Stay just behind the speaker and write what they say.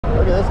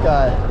Look at this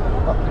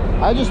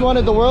guy. I just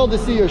wanted the world to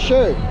see your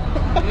shirt.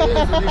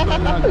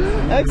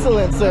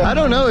 Excellent, sir. I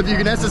don't know if you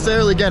can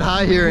necessarily get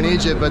high here in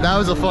Egypt, but that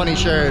was a funny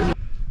shirt.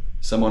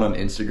 Someone on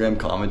Instagram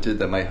commented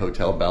that my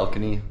hotel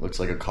balcony looks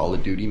like a Call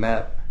of Duty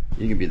map.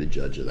 You can be the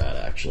judge of that,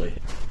 actually.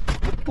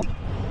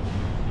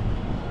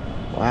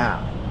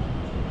 Wow.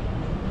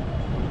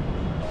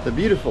 The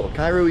beautiful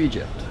Cairo,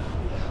 Egypt.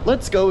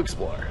 Let's go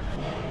explore.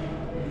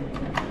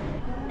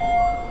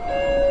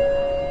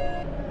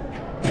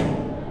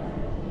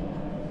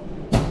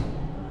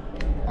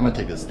 I'm gonna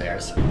take the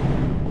stairs.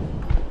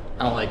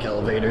 I don't like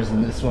elevators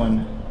in this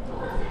one.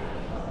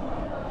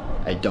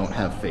 I don't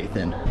have faith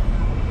in.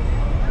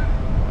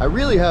 I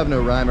really have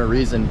no rhyme or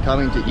reason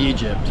coming to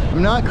Egypt.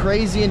 I'm not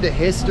crazy into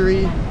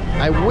history.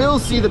 I will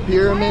see the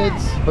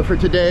pyramids, but for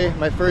today,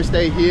 my first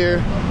day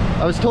here,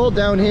 I was told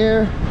down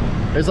here,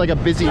 there's like a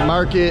busy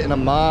market and a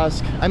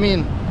mosque. I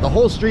mean, the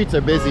whole streets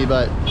are busy,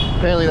 but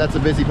apparently that's a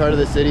busy part of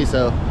the city,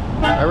 so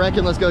I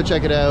reckon let's go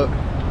check it out.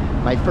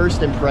 My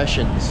first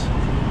impressions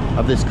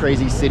of this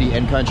crazy city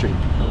and country.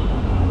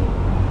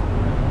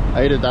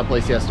 I ate at that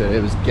place yesterday,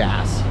 it was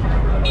gas.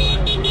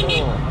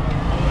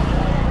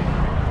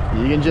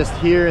 You can just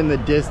hear in the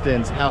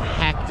distance how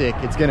hectic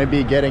it's gonna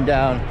be getting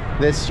down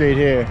this street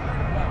here.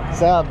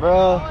 What's up,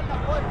 bro?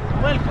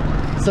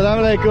 Welcome. Salam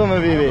alaikum,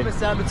 habibi.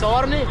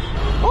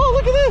 Oh,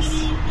 look at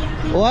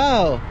this!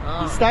 Wow,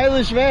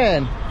 stylish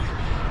man.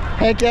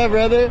 Heck yeah,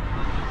 brother.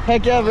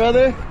 Heck yeah,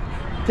 brother.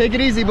 Take it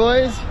easy,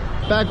 boys.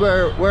 Back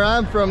where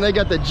I'm from, they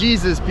got the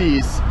Jesus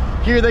piece.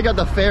 Here they got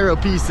the Pharaoh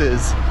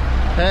pieces.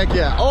 Heck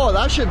yeah. Oh,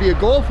 that should be a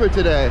goal for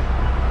today.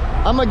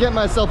 I'm gonna get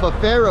myself a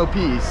Pharaoh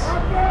piece.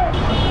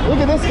 Look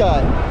at this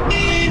guy.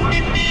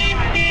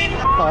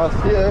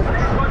 Pause here.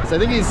 So I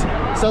think he's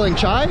selling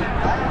chai.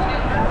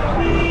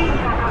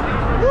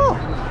 Woo.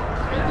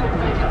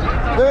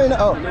 Very nice.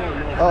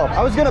 Oh,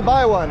 I was gonna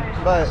buy one,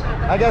 but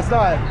I guess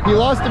not. He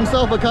lost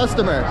himself a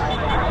customer.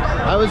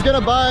 I was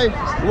gonna buy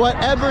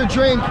whatever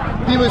drink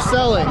he was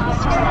selling.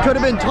 Could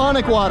have been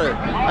tonic water.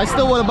 I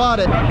still would have bought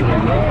it.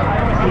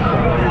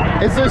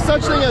 Is there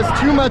such thing as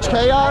too much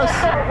chaos?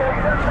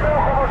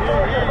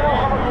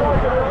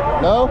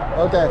 No?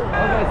 Okay.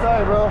 Okay,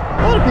 sorry, bro.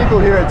 A lot of people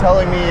here are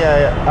telling me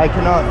I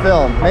cannot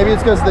film. Maybe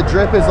it's because the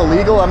drip is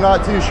illegal. I'm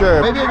not too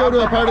sure. Maybe I go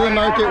to a part of the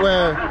market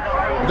where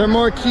they're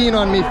more keen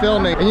on me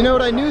filming. And you know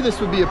what? I knew this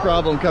would be a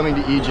problem coming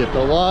to Egypt.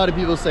 A lot of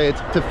people say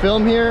it's to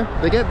film here,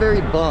 they get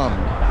very bummed.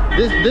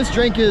 This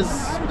drink is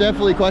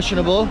definitely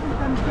questionable.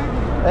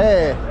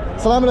 Hey,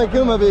 salam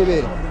alaikum,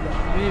 habibi.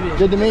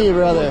 Good to meet you,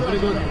 brother.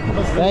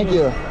 Thank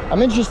you.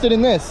 I'm interested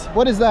in this.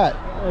 What is that?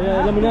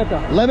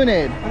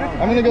 Lemonade.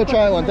 I'm gonna go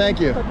try one, thank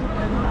you.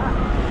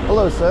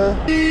 Hello, sir.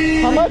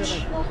 How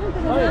much?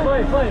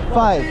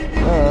 Five.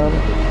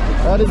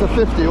 That is a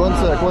 50.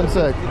 One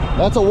sec.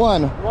 That's a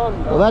 1.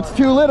 Well, that's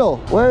too little.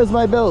 Where is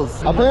my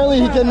bills?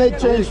 Apparently he can make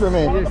change for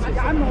me.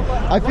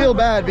 I feel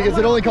bad because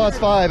it only costs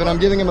 5 and I'm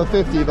giving him a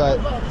 50, but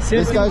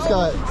this guy's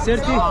got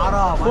 30,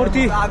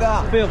 40, 50.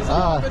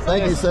 Ah,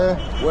 thank you, sir.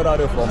 Where are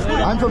you from?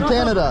 I'm from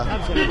Canada.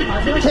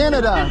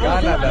 Canada.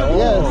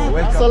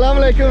 Yes. Salam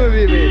alaikum,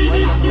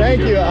 habibi.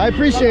 Thank you. I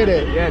appreciate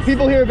it. Yes.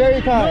 People here are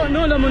very kind.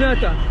 No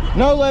lemonade.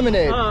 No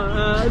lemonade.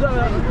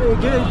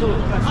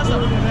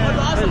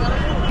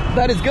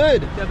 That is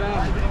good.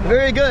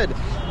 Very good.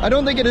 I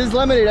don't think it is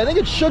lemonade. I think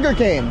it's sugar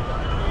cane.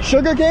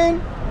 Sugar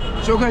cane?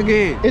 Sugar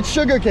cane. It's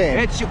sugar cane.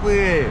 It's sugar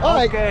cane.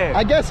 Oh, okay.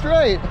 I guessed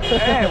right.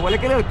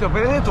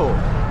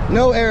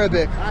 No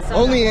Arabic.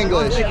 Only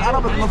English.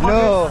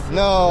 No,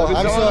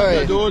 I'm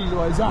sorry.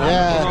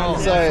 Yeah,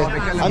 I'm sorry.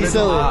 I'm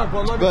silly.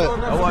 But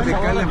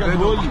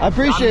I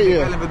appreciate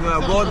you.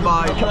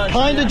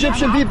 Kind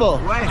Egyptian people.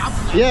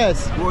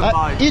 Yes.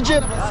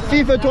 Egypt,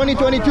 FIFA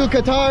 2022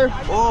 Qatar.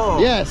 Oh.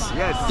 Yes.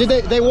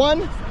 Did they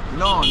won?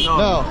 No.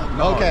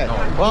 Okay.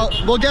 Well,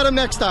 we'll get them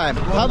next time.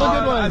 Have a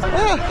good one.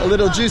 A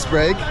little juice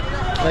break.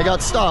 I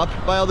got stopped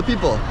by all the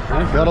people.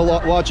 You gotta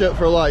watch out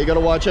for a lot. You gotta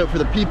watch out for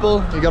the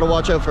people. You gotta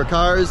watch out for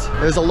cars.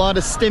 There's a lot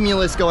of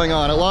stimulus going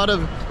on. A lot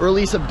of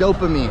release of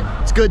dopamine.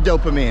 It's good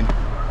dopamine.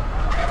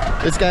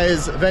 This guy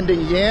is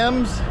vending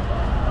yams.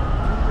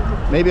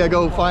 Maybe I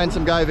go find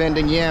some guy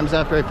vending yams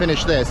after I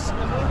finish this.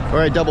 Or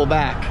I double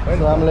back.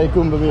 Assalamu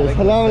alaikum, baby.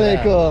 Assalamu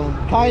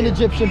alaikum. Kind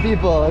Egyptian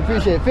people. I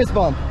appreciate it. Fist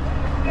bump.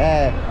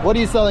 What are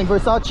you selling?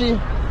 Versace?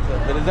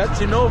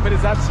 Versace, no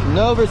Versace.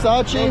 No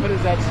Versace? No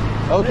Versace.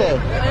 Okay.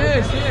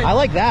 Yes. I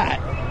like that.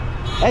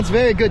 That's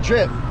very good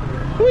drip.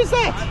 Who is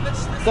that?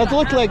 That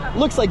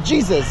looks like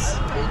Jesus.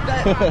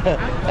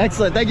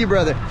 Excellent. Thank you,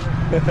 brother.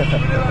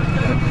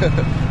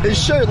 His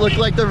shirt looked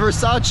like the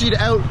Versaced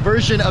out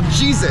version of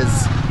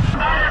Jesus.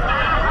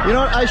 You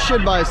know what? I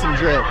should buy some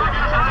drip.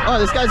 Oh,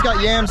 this guy's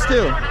got yams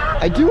too.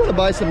 I do want to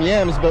buy some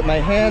yams, but my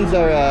hands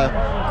are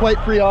quite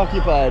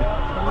preoccupied.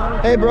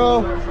 Hey,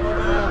 bro.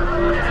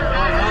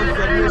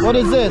 What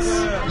is this?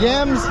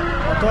 Yams?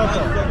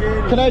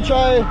 Can I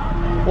try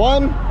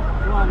one?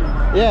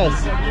 Yes.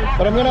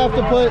 But I'm gonna have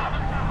to put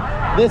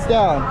this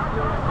down.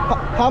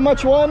 How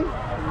much one?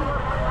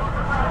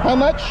 How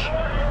much?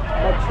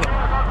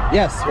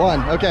 Yes,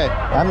 one. Okay.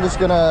 I'm just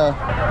gonna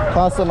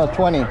toss him a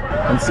 20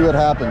 and see what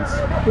happens.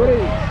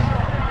 Curry.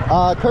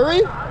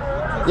 Curry?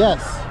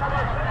 Yes.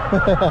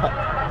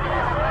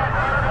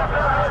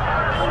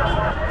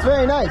 It's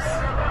very nice.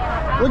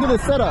 Look at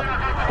this setup.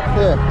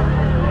 Here.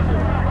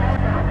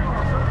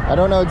 I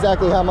don't know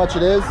exactly how much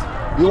it is.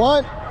 You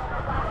want?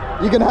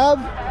 You can have?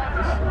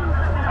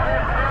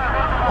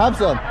 Have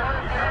some.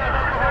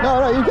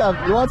 No, you can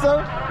have. You want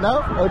some?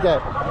 No? Okay.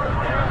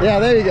 Yeah,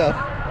 there you go.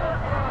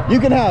 You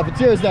can have. It's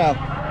yours now.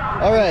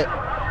 All right.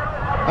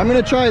 I'm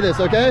gonna try this,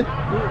 okay?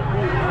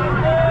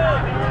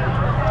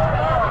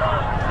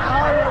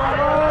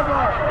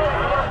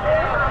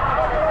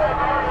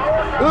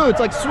 Ooh, it's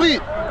like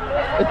sweet.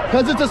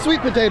 Because it's a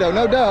sweet potato,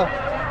 no duh.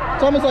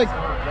 It's almost like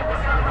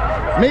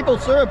maple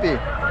syrupy.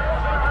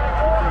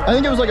 I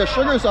think it was like a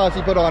sugar sauce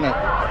he put on it.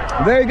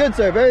 Very good,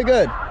 sir, very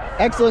good.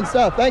 Excellent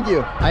stuff, thank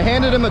you. I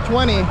handed him a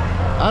 20.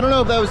 I don't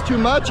know if that was too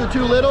much or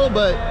too little,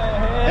 but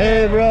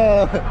hey,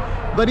 bro.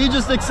 But he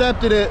just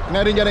accepted it, and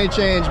I didn't get any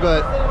change,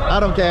 but I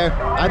don't care.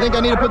 I think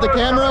I need to put the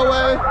camera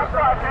away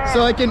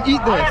so I can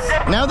eat this.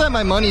 Now that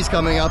my money's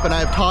coming up and I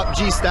have top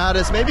G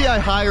status, maybe I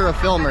hire a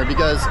filmer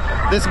because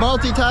this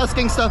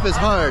multitasking stuff is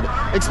hard,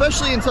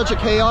 especially in such a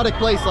chaotic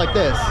place like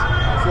this.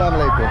 Assalamu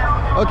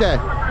alaikum. Okay,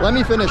 let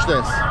me finish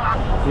this.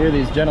 Here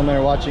these gentlemen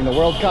are watching the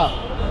World Cup.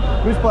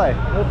 Who's playing?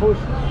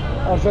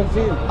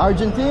 Argentine.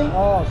 Argentine?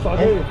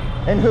 Saudi.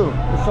 And who?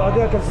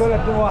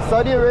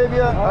 Saudi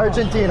Arabia,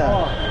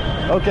 Argentina.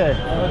 Okay.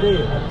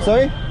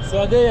 Sorry?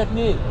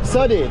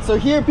 Saudi. So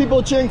here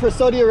people cheering for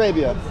Saudi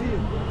Arabia.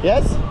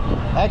 Yes?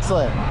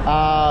 Excellent.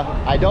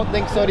 I don't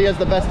think Saudi has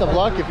the best of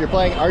luck if you're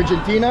playing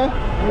Argentina.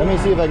 Let me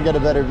see if I can get a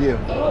better view.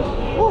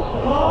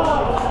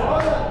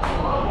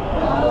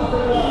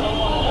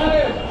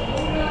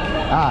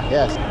 Ah,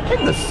 yes. I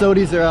think the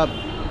Saudis are up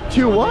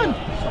 2-1.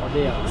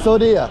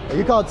 Saudia.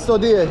 You call it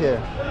Saudia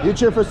here. You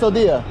cheer for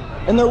Saudia.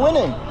 And they're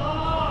winning.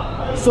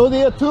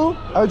 Saudia 2,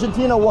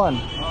 Argentina 1.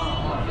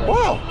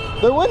 Wow,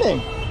 they're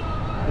winning.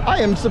 I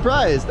am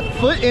surprised.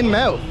 Foot in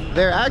mouth.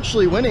 They're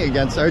actually winning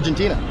against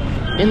Argentina.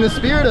 In the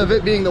spirit of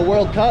it being the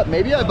World Cup,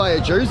 maybe I buy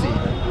a jersey.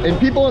 And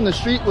people on the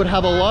street would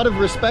have a lot of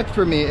respect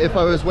for me if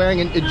I was wearing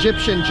an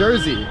Egyptian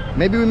jersey.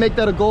 Maybe we make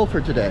that a goal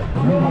for today.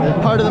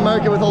 Part of the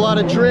market with a lot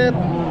of drip,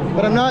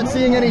 but I'm not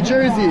seeing any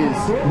jerseys.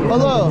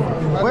 Hello,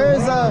 where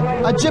is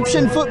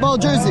Egyptian football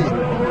jersey?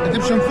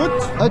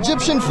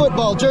 Egyptian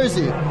football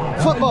jersey.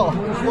 Football.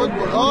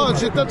 Oh,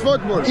 it's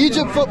football.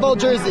 Egypt football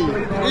jersey.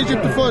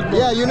 Egypt football.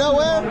 Yeah, you know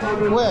where?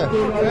 Where?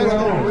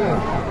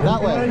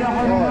 That way.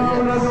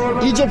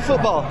 Egypt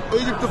football.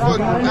 Egypt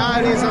football.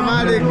 Ali,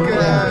 Zamalek.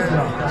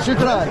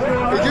 Shukran.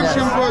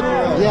 Egyptian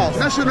football. Yes.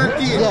 National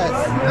team. Yes.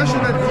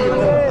 National team.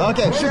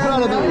 Okay,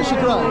 shukran Habibi,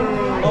 shukran.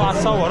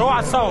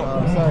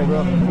 Sorry,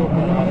 bro.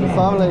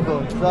 Assalamu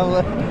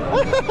alaikum.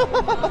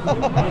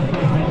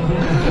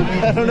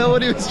 I don't know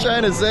what he was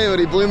trying to say, but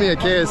he blew me a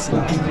kiss.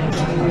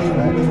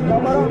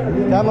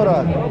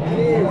 Camera.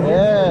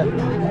 Yeah.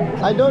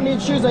 I don't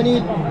need shoes, I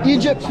need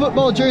Egypt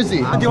football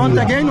jersey. What do you want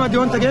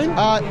again?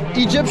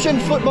 Egyptian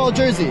football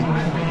jersey.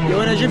 You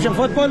want Egyptian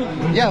football?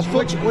 Yeah.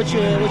 Which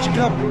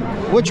club?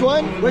 Which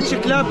one? Which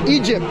club?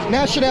 Egypt.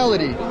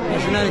 Nationality.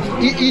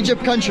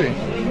 Egypt country.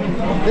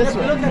 This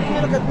one. Look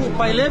at me.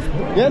 By left?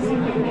 Yes?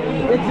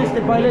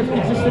 Exit by left,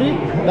 exit street.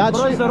 That's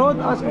cross the road,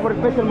 ask for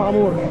Beit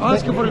al-Ma'mur.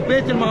 Ask for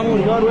Beit al-Ma'mur.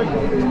 You are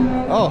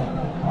welcome. Oh.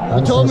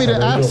 You told me to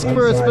ask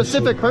for a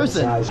specific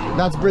person.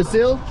 That's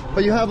Brazil,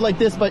 but you have like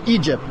this, but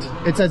Egypt.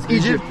 It says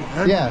Egypt.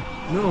 Yeah.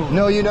 No.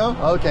 No, you know?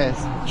 Okay.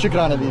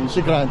 Shukran, Habibi.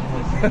 Shukran.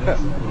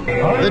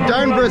 The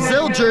darn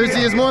Brazil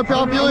jersey is more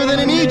popular than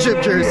an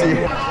Egypt jersey.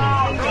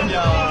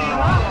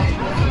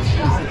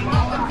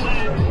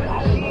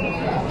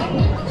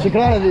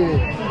 Shukran, Habibi.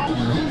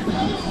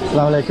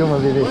 Assalamu alaikum,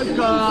 Habibi.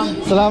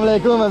 Assalamu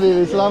alaikum,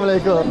 Habibi. Assalamu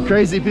alaikum.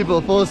 Crazy people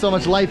full of so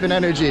much life and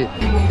energy.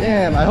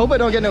 Damn, I hope I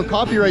don't get no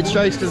copyright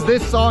strikes because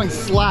this song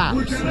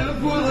slaps.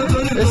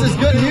 This is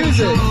good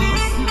music.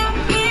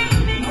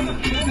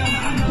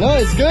 No,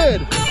 it's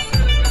good.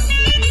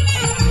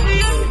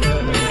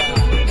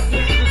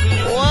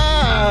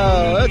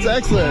 Wow, that's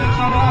excellent.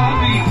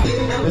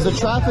 There's a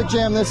traffic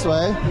jam this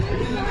way.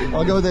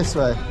 I'll go this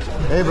way.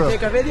 Hey, bro.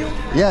 Take a video?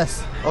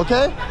 Yes.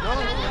 Okay?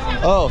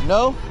 Oh,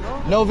 no?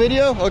 No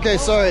video? Okay,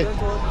 sorry.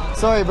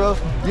 Sorry, bro.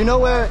 You know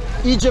where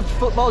Egypt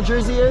football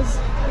jersey is?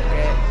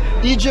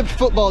 Egypt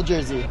football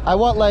jersey. I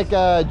want like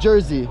a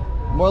jersey.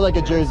 More like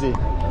a jersey.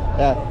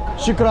 Yeah.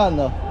 Shukran,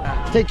 though.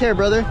 Take care,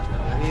 brother.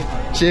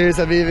 Cheers,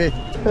 Habibi.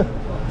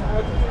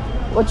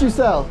 What you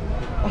sell?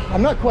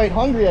 I'm not quite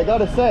hungry, I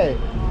gotta say.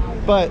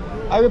 But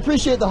I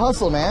appreciate the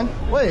hustle, man.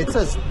 Wait, it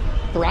says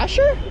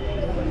Thrasher?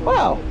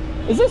 Wow.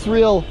 Is this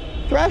real?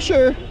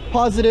 Thrasher,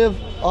 positive,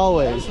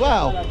 always.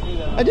 Wow.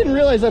 I didn't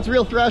realize that's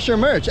real Thrasher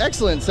merch.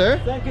 Excellent, sir.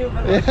 Thank you.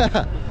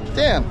 Yeah.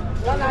 Damn.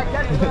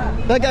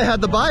 That guy had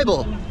the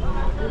Bible.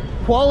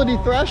 Quality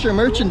Thrasher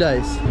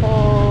merchandise.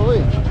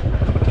 Holy.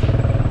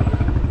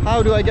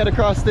 How do I get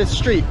across this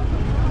street?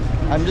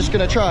 I'm just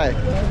gonna try.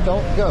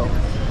 Don't go.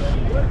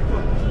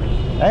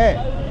 Hey.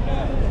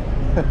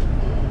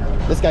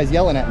 This guy's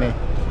yelling at me.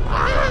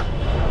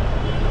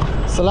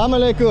 Salam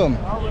alaikum.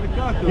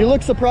 You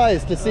look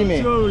surprised to see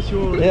me.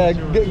 Yeah,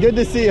 good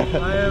to see you.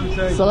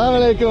 Salam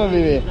alaikum,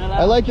 Habibi.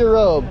 I like your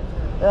robe.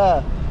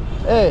 Yeah.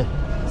 Hey,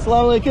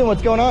 salam alaikum.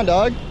 What's going on,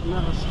 dog?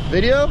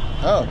 Video?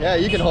 Oh, yeah,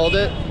 you can hold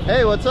it.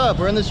 Hey, what's up?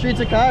 We're in the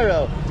streets of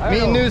Cairo.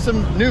 Meeting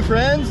some new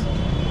friends.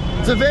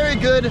 It's a very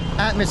good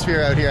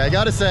atmosphere out here, I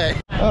gotta say.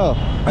 Oh,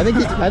 I think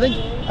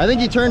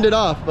he turned it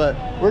off, but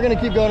we're gonna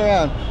keep going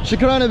around.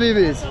 Shukran,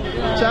 Habibis.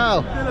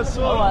 Ciao.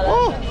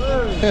 Oh.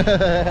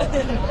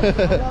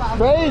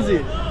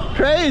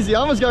 Crazy.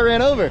 Almost got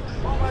ran over.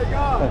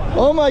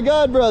 Oh my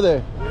God,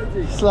 brother.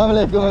 Assalamu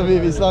alaikum,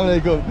 Habibi. Assalamu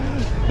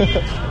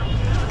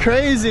alaikum.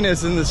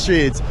 Craziness in the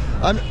streets.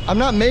 I'm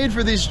not made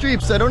for these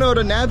streets. I don't know how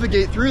to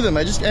navigate through them.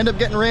 I just end up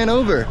getting ran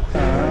over.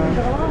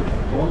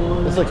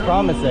 This looks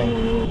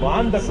promising.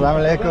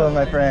 Assalamu alaikum,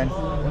 my friend.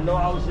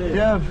 Do you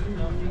have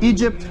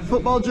Egypt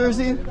football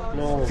jersey?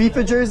 No.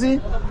 FIFA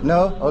jersey?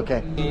 No?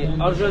 Okay.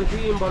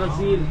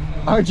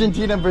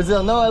 Argentina,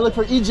 Brazil. No, I look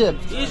for Egypt.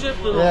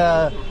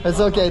 Yeah, it's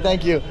okay,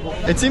 thank you.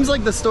 It seems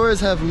like the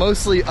stores have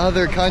mostly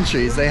other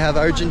countries. They have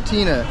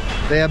Argentina,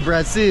 they have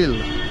Brazil,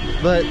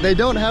 but they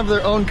don't have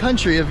their own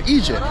country of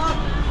Egypt.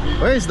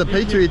 Where's the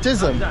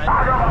patriotism?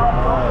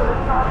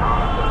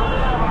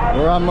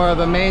 We're on more of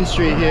a main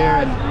street here,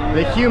 and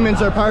the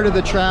humans are part of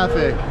the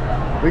traffic.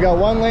 We got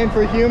one lane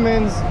for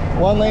humans,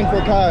 one lane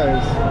for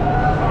cars.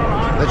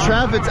 The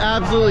traffic's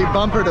absolutely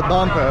bumper to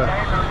bumper.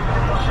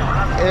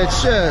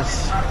 It's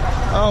just,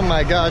 oh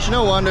my gosh,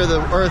 no wonder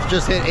the earth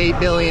just hit 8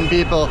 billion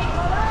people.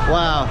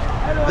 Wow,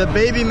 the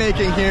baby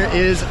making here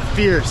is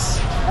fierce.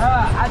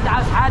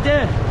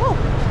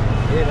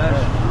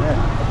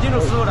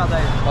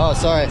 Oh,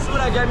 sorry.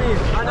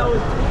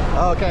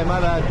 Okay, my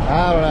bad.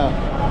 I don't know.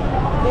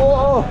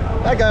 Oh,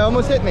 that guy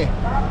almost hit me.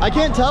 I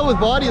can't tell with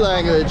body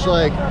language,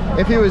 like,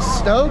 if he was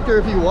stoked or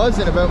if he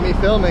wasn't about me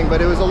filming,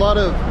 but it was a lot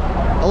of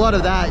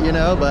that, you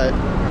know, but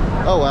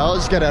oh well, I'll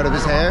just get out of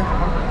his hair.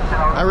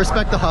 I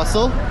respect the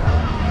hustle.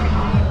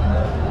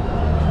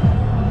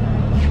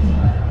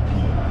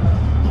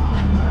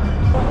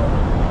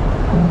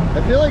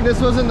 I feel like this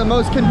wasn't the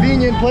most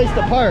convenient place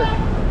to park.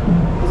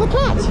 There's a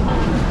cat.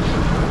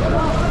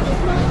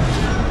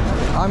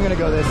 I'm gonna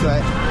go this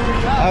way.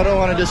 I don't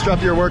want to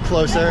disrupt your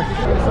workflow, sir.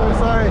 So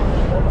sorry.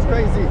 It's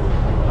crazy.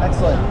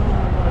 Excellent.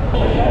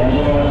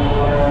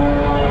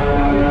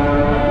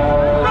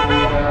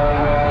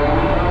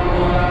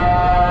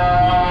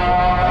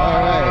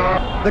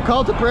 Alright. The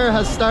call to prayer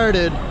has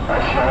started.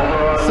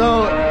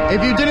 So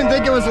if you didn't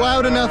think it was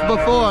loud enough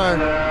before,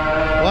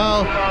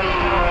 well,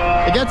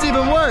 it gets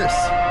even worse.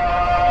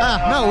 Ah,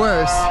 not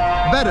worse.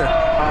 Better.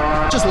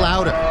 Just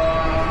louder.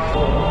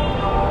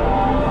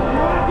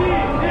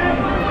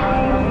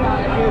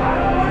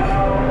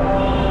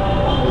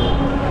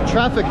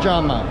 Traffic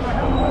drama.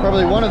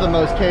 Probably one of the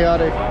most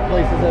chaotic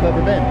places I've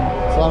ever been.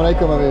 Assalamu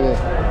alaikum, baby.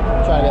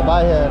 I'm trying to get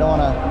by here. I don't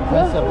want to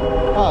mess up.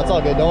 Oh, it's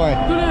all good. Don't worry.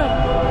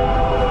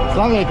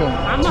 Assalamu alaikum.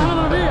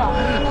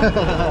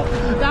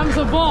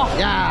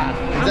 Yeah,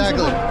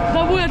 exactly.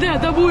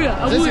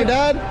 Is this your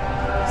dad?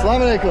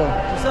 Assalamu alaikum.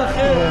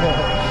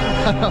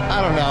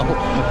 I don't know.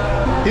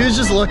 He was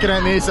just looking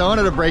at me, so I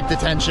wanted to break the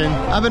tension.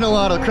 I've been to a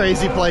lot of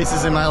crazy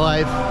places in my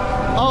life,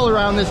 all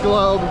around this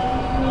globe.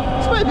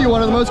 This might be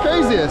one of the most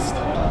craziest.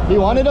 He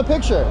wanted a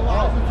picture,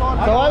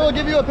 so I will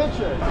give you a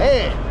picture.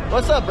 Hey,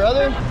 what's up,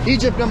 brother?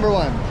 Egypt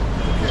 #1.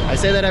 I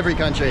say that every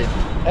country.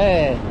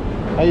 Hey,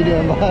 how you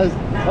doing, boss?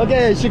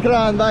 Okay,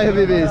 shukran, bye,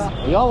 habibis.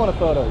 Y'all want a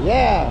photo?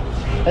 Yeah.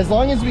 As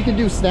long as we can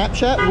do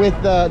Snapchat with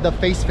the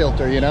face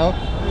filter, you know?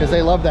 Because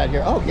they love that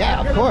here. Oh, yeah,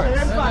 of course.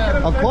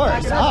 Of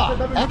course. Ah,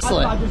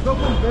 excellent.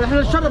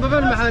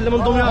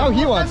 Oh,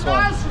 he wants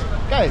one.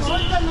 Guys,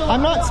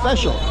 I'm not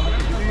special.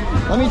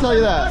 Let me tell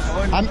you that.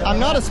 I'm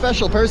not a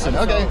special person.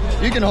 Okay,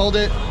 you can hold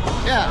it.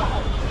 Yeah.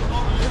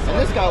 And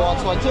this guy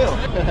wants one too.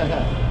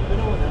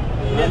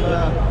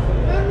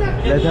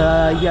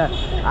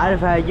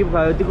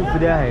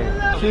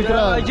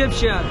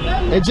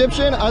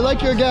 Egyptian, I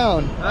like your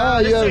gown. Oh,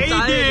 you have,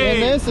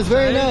 and this is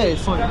very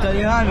nice.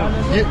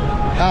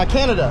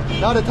 Canada,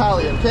 not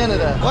Italian,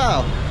 Canada.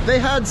 Wow, they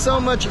had so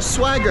much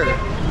swagger.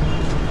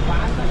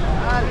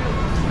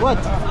 What?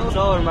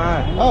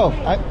 Oh,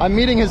 I'm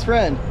meeting his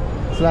friend.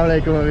 Assalamu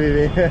alaikum,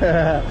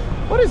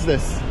 habibi. What is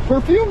this?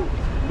 Perfume?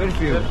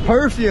 Perfume.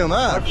 Perfume,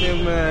 ah.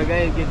 Perfume,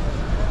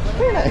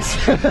 very nice.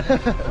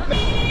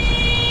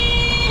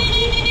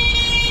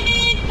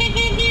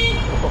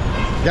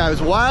 Guy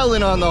was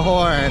wilding on the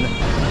horn.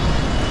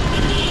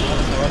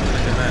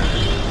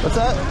 What's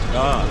that?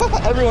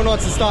 Everyone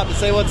wants to stop to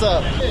say what's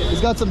up.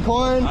 He's got some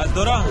corn.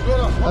 Azdura?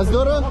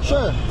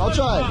 Sure, I'll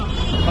try.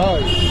 Oh,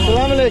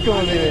 Assalamu alaikum,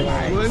 habibi.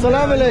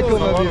 Assalamu alaikum,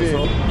 habibi.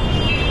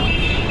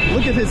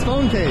 Look at his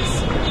phone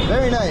case.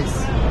 Very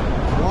nice.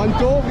 1, 2,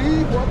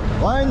 3.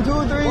 1,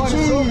 2, 3,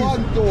 cheese.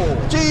 1, 2.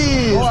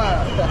 Cheese.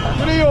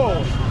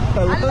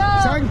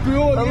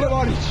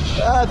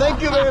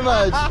 Thank you very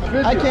much.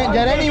 I can't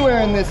get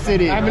anywhere in this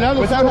city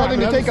without having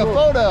to take a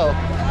photo.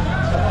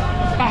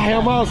 تحيا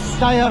مصر.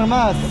 Tayar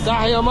mas.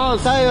 تحيا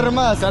مصر. Tayar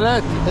mas.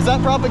 ثلاث Is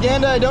that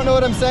propaganda? I don't know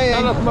what I'm saying.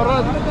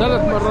 مرات.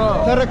 ثلاث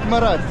مرات. Tarak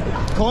marat.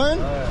 Corn?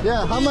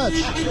 Yeah, how much?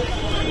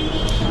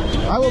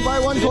 I will buy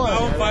one corn.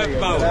 5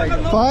 pounds.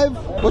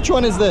 5? Which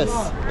one is this?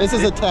 This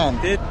is a 10.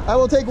 I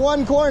will take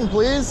one corn,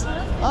 please.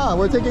 Ah,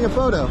 we're taking a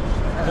photo.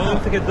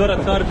 امسك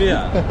الدولار صار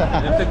بيها.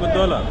 امسك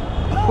بالدولار.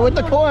 With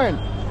the corn.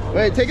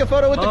 Wait, take a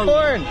photo with the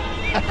corn.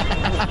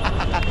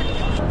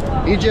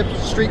 Egypt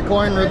street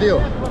corn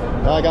review.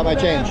 Oh, I got my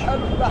change.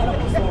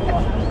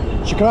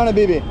 Shukrana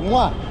bibi.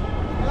 Mwah.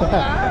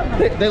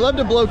 They love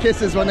to blow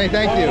kisses when they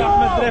thank you.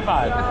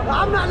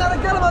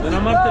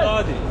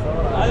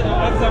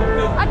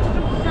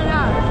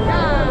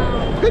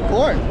 Good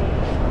corn.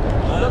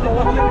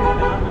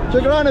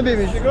 Shukrana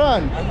bibi,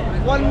 shukran.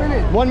 1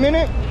 minute. 1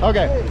 minute?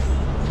 Okay.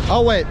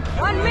 I'll wait.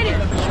 1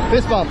 minute.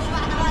 Fist bump.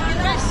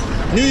 Yes.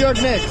 New York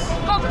Knicks.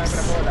 Box.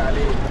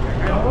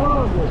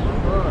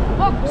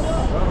 Box.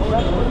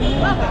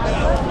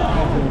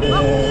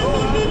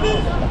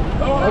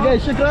 Okay,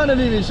 shukran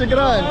bibi,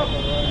 shukran.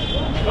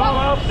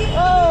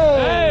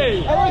 Hey!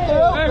 I like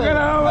your outfit. I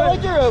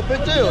like your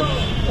outfit too.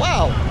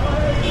 Wow.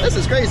 This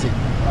is crazy.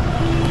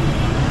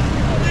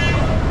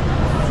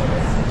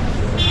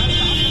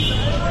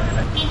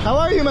 How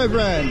are you, my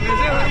friend?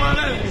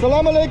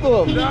 Salam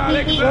alaikum.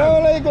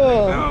 Salam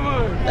alaikum.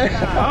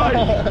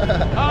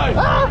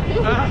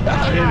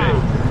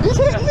 He's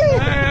hitting me.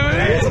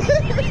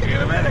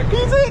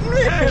 He's hitting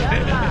me.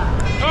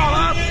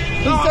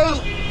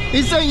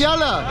 He's saying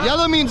yalla.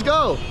 Yalla means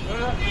go.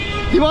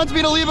 He wants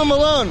me to leave him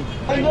alone.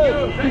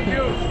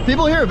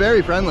 People here are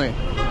very friendly.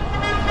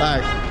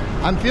 Like,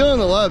 I'm feeling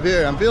the love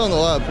here. I'm feeling the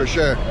love for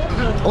sure.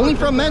 Only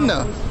from men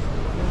though.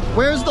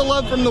 Where's the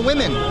love from the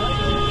women?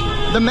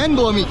 The men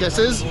blow me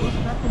kisses.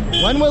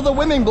 When will the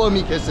women blow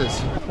me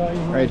kisses?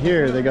 Right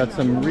here, they got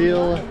some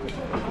real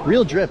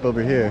drip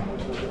over here.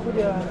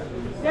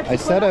 I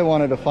said I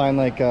wanted to find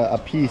like a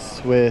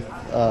piece with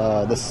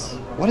this,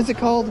 what is it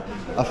called?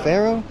 A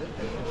pharaoh?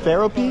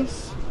 Pharaoh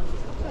piece?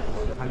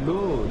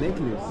 Hello,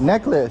 necklace.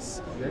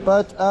 Necklace.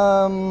 But,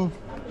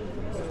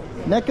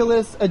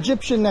 necklace,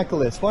 Egyptian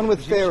necklace. One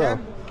with pharaoh.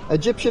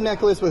 Egyptian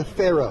necklace with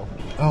pharaoh.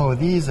 Oh,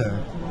 these are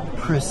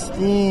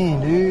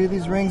pristine, dude.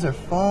 These rings are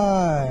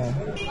fine.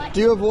 Do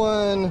you have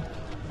one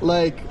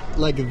like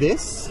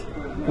this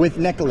with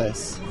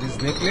necklace? This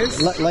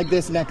necklace? Like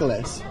this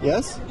necklace?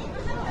 Yes?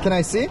 Can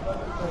I see?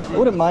 I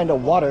wouldn't mind a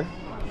water.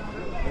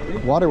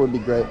 Water would be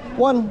great.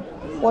 One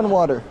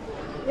water.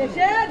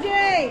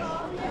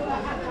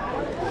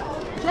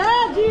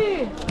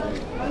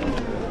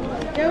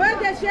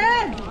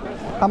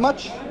 How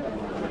much?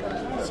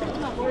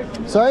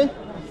 Sorry?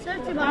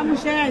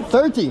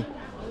 30.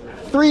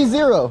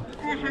 30.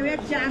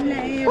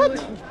 What?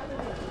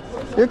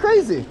 You're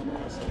crazy,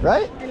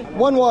 right?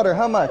 One water,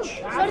 how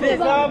much?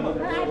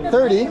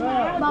 30?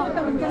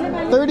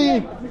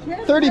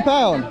 30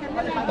 pound.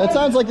 That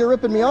sounds like you're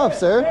ripping me off,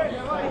 sir.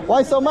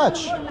 Why so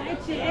much?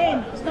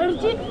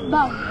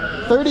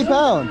 30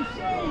 pound.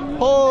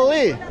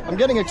 Holy, I'm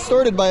getting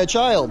extorted by a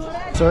child.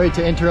 Sorry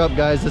to interrupt,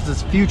 guys. This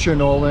is future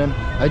Nolan.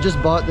 I just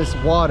bought this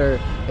water.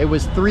 It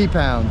was 3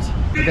 pounds.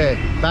 Okay,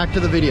 back to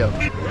the video.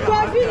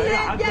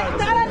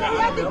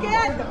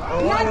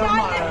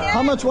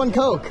 How much one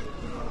Coke?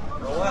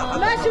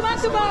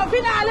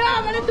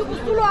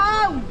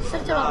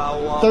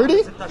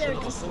 30?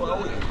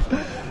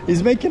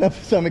 He's making up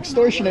some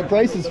extortionate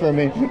prices for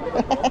me.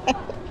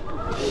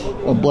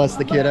 Oh, bless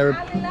the kid. I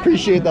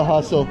appreciate the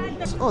hustle.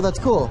 Oh, that's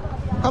cool.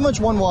 How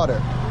much one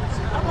water?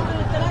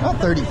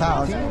 Not 30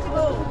 pounds.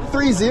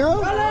 30?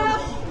 30.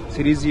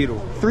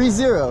 30.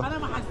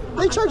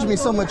 They charge me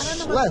so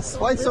much less.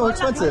 Why it's so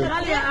expensive?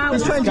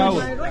 He's trying to...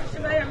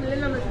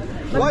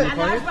 Why?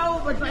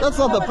 That's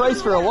not the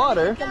price for a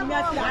water.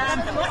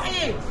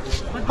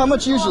 How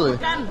much usually?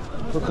 I'm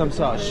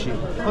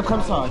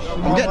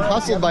getting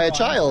hustled by a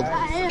child.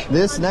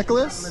 This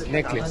necklace?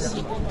 Necklace.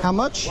 How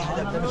much?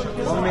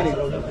 1 minute.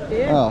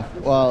 Oh,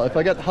 well, if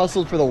I get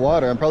hustled for the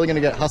water, I'm probably going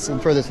to get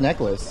hustled for this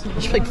necklace.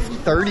 You paid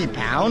 30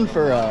 pound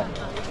for a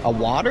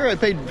water? I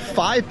paid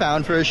 5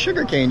 pound for a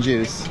sugarcane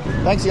juice.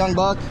 Thanks, young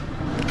buck.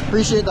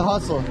 Appreciate the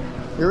hustle.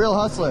 You're a real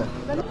hustler.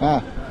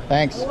 Ah,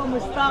 thanks.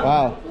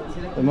 Wow.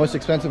 The most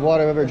expensive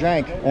water I've ever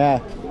drank. Yeah.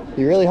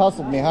 You really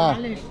hustled me, huh?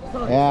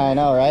 Yeah, I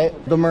know, right?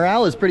 The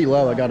morale is pretty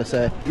low, I gotta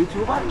say.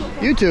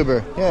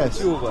 YouTuber, yes.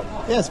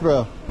 Yes,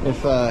 bro.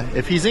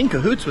 If he's in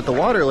cahoots with the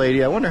water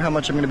lady, I wonder how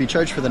much I'm gonna be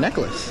charged for the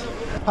necklace.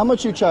 How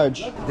much you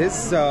charge?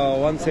 This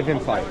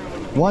 175.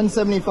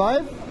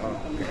 175?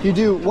 You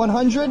do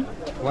 100?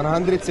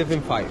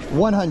 175.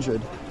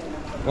 100.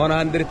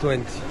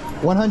 120.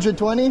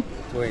 120?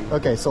 20.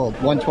 Okay, sold.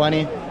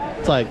 120.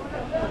 It's like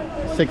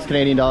 $6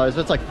 Canadian.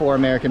 That's like 4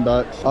 American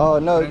bucks. Oh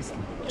no,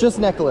 just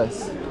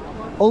necklace.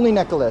 Only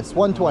necklace.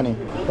 120.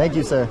 Thank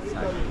you, sir.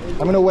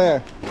 I'm gonna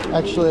wear.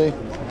 Actually,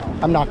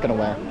 I'm not gonna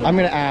wear. I'm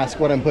gonna ask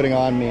what I'm putting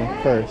on me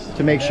first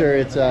to make sure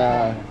it's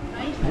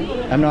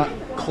I'm not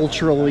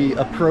culturally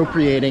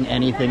appropriating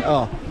anything.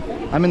 Oh,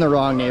 I'm in the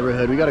wrong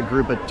neighborhood. We got a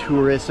group of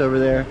tourists over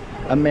there.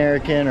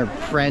 American or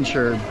French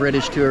or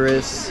British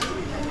tourists.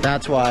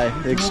 That's why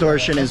the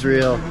extortion is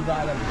real,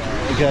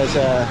 because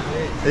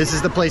this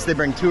is the place they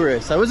bring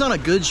tourists. I was on a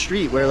good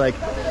street where like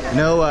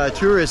no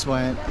tourists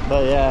went,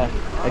 but yeah,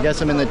 I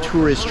guess I'm in the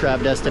tourist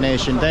trap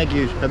destination. Thank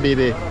you,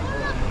 Habibi.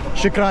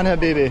 Shukran,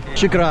 Habibi.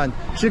 Shukran.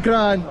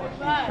 Shukran.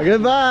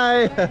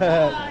 Goodbye.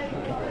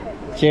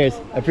 Cheers.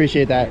 I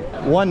appreciate that.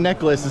 One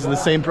necklace is the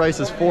same price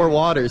as 4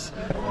 waters.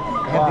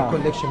 Wow.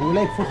 Collection. You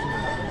like food?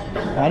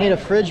 I need a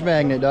fridge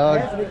magnet,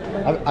 dog.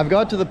 I've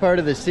got to the part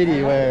of the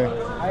city where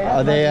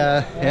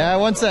yeah,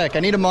 one sec. I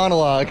need a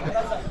monologue.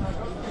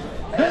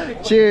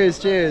 Cheers,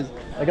 cheers.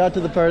 I got to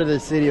the part of the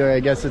city where I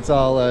guess it's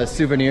all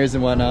souvenirs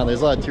and whatnot.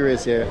 There's a lot of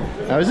tourists here.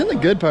 I was in the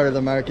good part of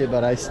the market,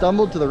 but I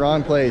stumbled to the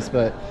wrong place.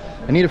 But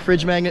I need a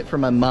fridge magnet for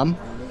my mum.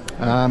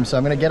 So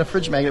I'm gonna get a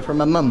fridge magnet for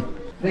my mum.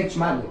 Fridge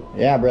magnet?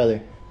 Yeah,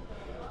 brother.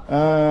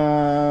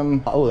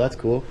 Oh, that's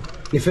cool.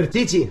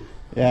 Nefertiti?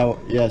 Yeah,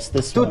 yes,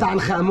 this one.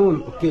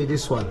 Tutankhamun. Okay,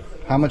 this one.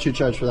 How much you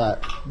charge for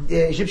that?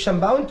 Egyptian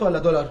pound ولا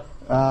دولار?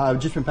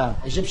 Egyptian pound.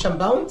 Egyptian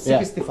pound?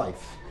 65.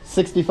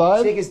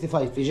 65?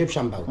 65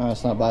 Egyptian pound. Oh,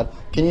 that's not bad.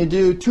 Can you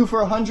do 2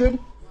 for 100?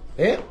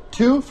 Eh?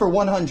 2 for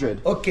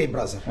 100. Okay,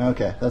 brother.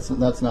 Okay, that's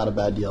not a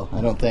bad deal,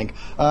 I don't think.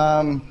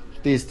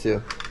 These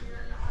two.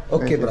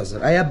 Okay, brother.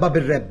 I have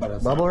bubble wrap, brother.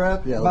 Bubble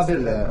wrap? Yeah, let's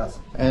Bubble do wrap, that. brother.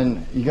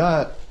 And you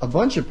got a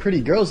bunch of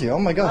pretty girls here. Oh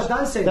my gosh.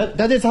 dancing.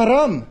 That is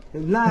haram.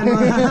 No, no.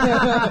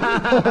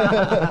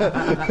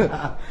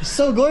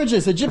 So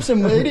gorgeous, a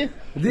gypsum lady.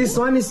 This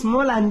one is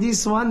small and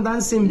this one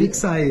dancing big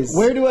size.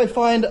 Where do I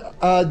find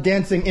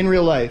dancing in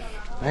real life?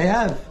 I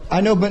have.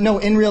 I know, but no,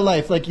 in real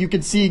life, like you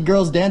could see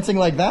girls dancing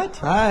like that?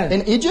 Hi.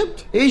 In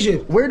Egypt?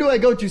 Egypt. Where do I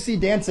go to see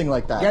dancing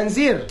like that?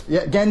 Ganzir.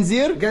 Yeah,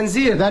 Ganzir?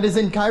 Ganzir. That is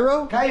in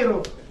Cairo?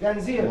 Cairo.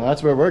 Ganzir. Well,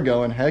 that's where we're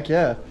going, heck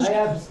yeah. I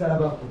have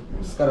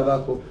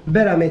Scarabaco.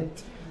 Pyramid.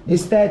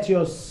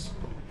 Statues.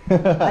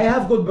 I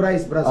have good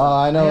price, brother. Oh,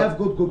 I know. I have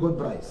good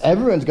price.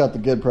 Everyone's got the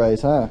good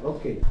price, huh?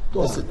 Okay.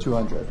 This is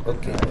 200.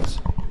 Okay.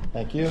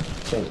 Thank you.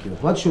 Thank you.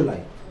 What you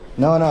like?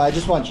 No, I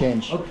just want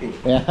change. Okay.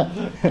 Yeah.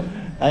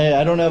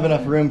 I don't have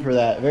enough room for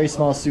that. Very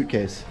small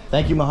suitcase.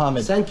 Thank you,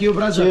 Mohammed. Thank you,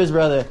 brother. Cheers,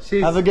 brother.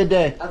 Cheers. Have a good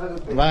day. Have a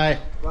good day. Bye.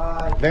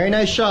 Bye. Very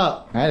nice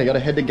shop. All right, I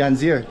gotta head to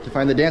Ganzir to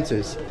find the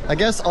dancers. I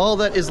guess all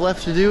that is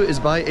left to do is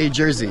buy a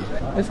jersey.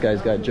 This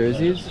guy's got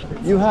jerseys.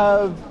 You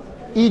have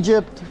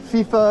Egypt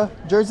FIFA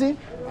jersey?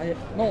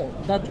 No,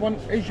 that one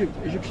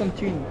Egyptian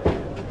team.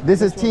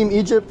 This is Team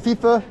Egypt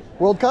FIFA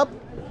World Cup?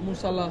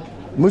 Musala.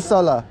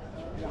 Musala.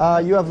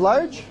 You have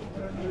large?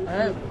 I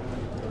have.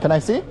 Can I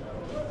see? You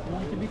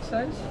want the big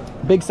size?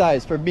 Big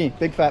size for me,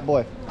 big fat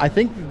boy. I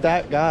think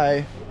that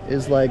guy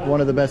is like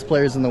one of the best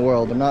players in the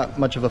world. I'm not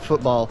much of a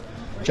football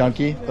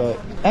junkie, but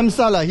M.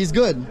 Salah, he's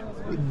good.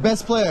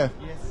 Best player.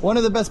 One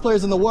of the best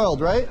players in the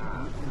world, right?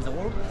 In the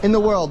world? In the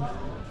world.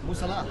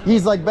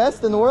 He's like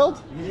best in the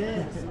world?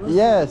 Yes.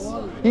 Yes.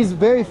 He's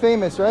very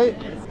famous, right?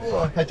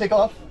 Oh, can I take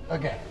off?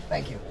 Okay,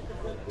 thank you.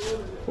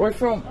 Where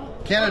from?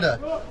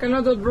 Canada.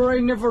 Canada dry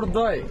never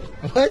die.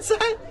 What's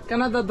that?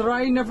 Canada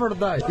dry never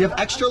die. You have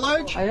extra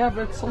large? I have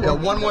excellent. Yeah,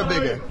 one more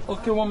bigger.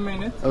 Okay, 1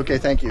 minute. Okay,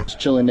 thank you. Just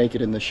chilling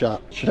naked in the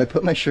shop. Should I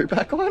put my shirt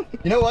back on?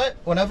 You know what?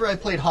 Whenever I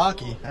played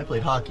hockey,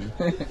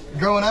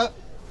 growing up,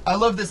 I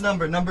love this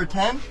number, number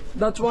 10.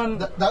 That one.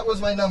 That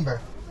was my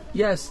number.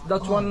 Yes,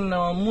 that one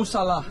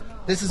Musala.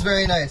 This is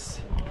very nice.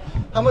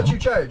 How much you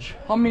charge?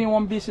 How many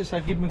one pieces? I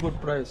give me good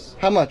price.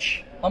 How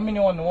much? How many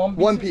one?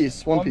 One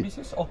piece. One piece.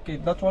 Pieces? Okay,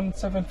 that one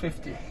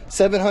 750.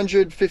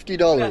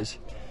 $750.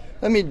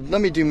 Let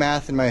me do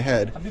math in my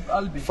head. Habib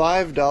Albi.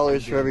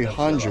 $5 for every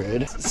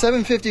 100.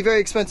 $750, very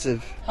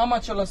expensive. How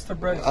much last the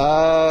price?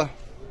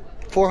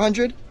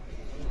 400.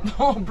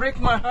 No, break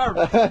my heart.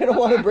 I don't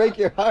want to break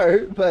your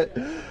heart, but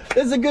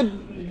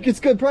it's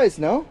good price,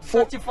 no?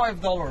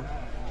 $35.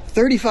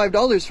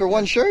 $35 for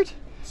one shirt?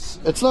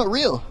 It's not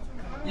real.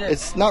 Yes.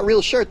 It's not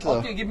real shirt though.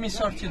 Okay, give me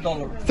 $30.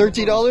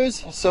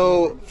 $30?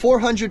 So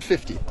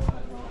 450.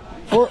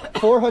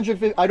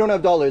 450. I don't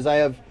have dollars. I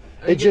have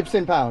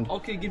Egyptian pound.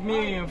 Okay, give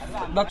me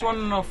that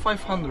one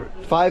 500.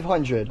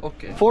 500.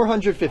 Okay.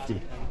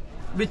 450.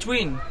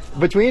 Between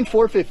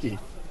 450.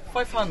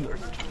 500.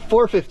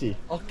 450.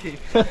 Okay.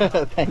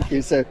 Thank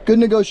you, sir. Good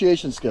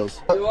negotiation skills.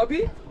 You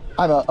happy?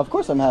 Of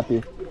course I'm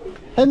happy.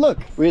 Hey, look,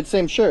 we had the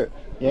same shirt.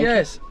 Yankee.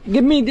 Yes.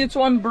 Give me this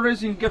one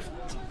present gift.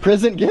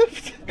 Present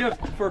gift?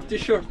 Gift for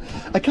t-shirt.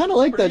 I kind of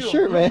like that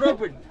shirt, man.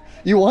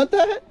 You want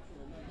that?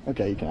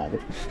 Okay, you can have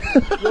it.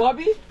 You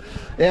happy?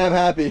 Yeah, I'm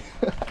happy.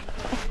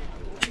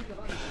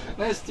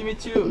 Nice to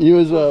meet you. You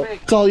as well.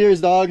 Perfect. It's all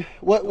yours, dog.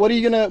 What are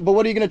you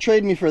gonna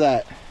trade me for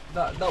that?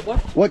 That what?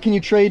 What can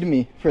you trade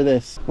me for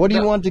this? What do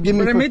you want to give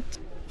me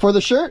for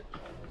the shirt?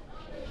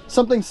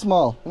 Something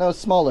small. No,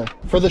 smaller.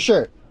 For the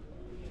shirt.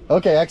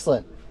 Okay,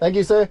 excellent. Thank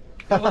you, sir.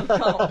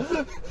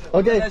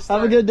 Okay,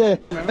 have a good day.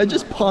 I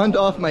just pawned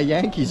off my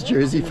Yankees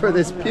jersey for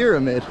this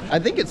pyramid. I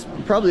think it's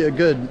probably a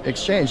good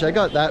exchange. I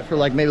got that for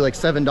maybe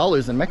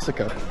 $7 in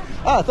Mexico.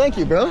 Ah, thank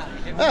you, bro.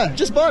 Ah,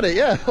 just bought it,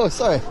 yeah. Oh,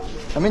 sorry.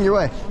 I'm in your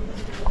way.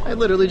 I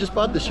literally just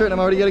bought the shirt and I'm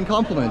already getting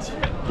compliments.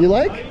 You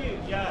like?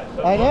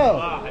 I know.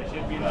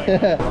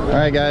 All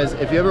right, guys,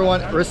 if you ever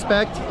want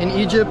respect in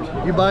Egypt,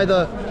 you buy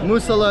the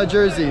Musala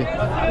jersey.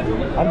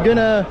 I'm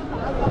gonna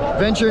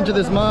venture into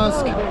this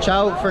mosque.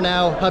 Ciao for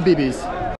now, Habibis.